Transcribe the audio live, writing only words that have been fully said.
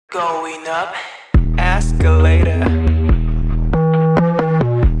Going up, escalator.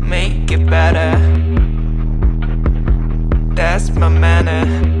 Make it better. That's my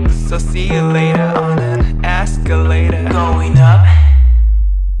manner. So see you later on an escalator. Going up.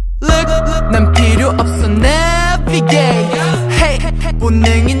 Look, 난 필요 없어 navigate. Hey,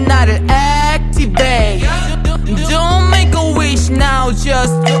 본능이 나를 activate. Don't make a wish now,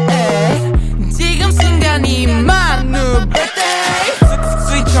 just do it. 지금 순간이 my new birthday.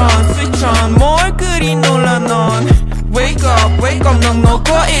 Switch on, 뭘 그리 놀라 넌. Wake up, 넌 놓고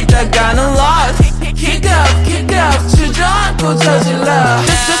있다가는 lost. Kick up, 주저앉고 저질러.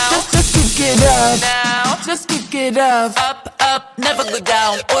 Just kick it up, just kick it up. Up, never go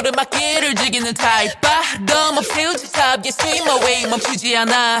down. 오르막길을 즐기는 타입. 빠름 없이 우주탑. Yeah, swim away, 멈추지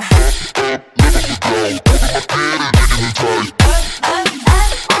않아.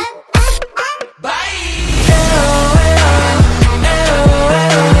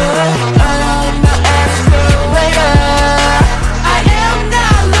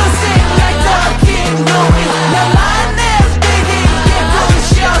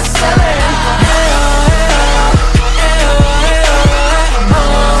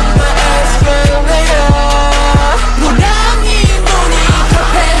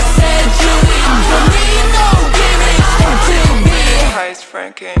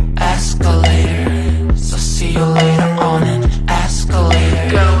 Escalator, so see you later on an escalator.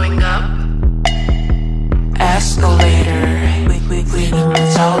 Going up, escalator. Winning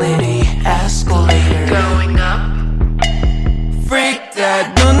mentality, escalator. Going up, freak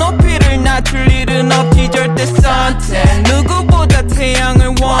that. 눈높이를 낮출 일은 없지 절대 선택. 누구보다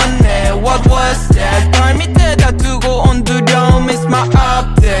태양을 원해. What was that? 발밑에다 두고 온 두려움 is my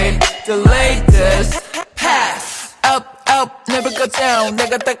update. The latest pass. Up, never go down.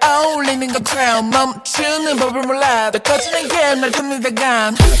 내가 딱 어울리는 건 crown. 멈추는 법을 몰라. 더 커지는 게 날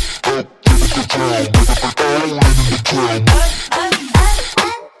탐내다간.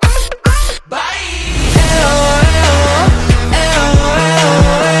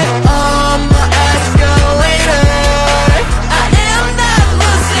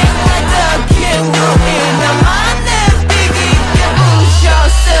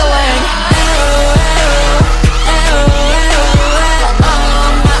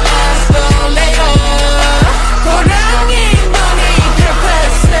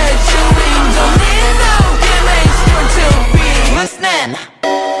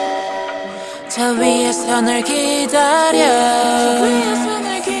 저 위에서 널 기다려.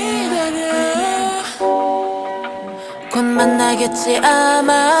 곧 만나겠지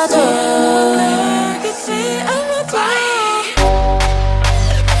아마도.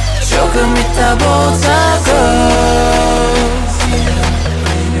 조금 이따 보자고.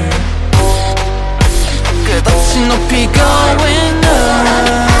 끝없이 높이 going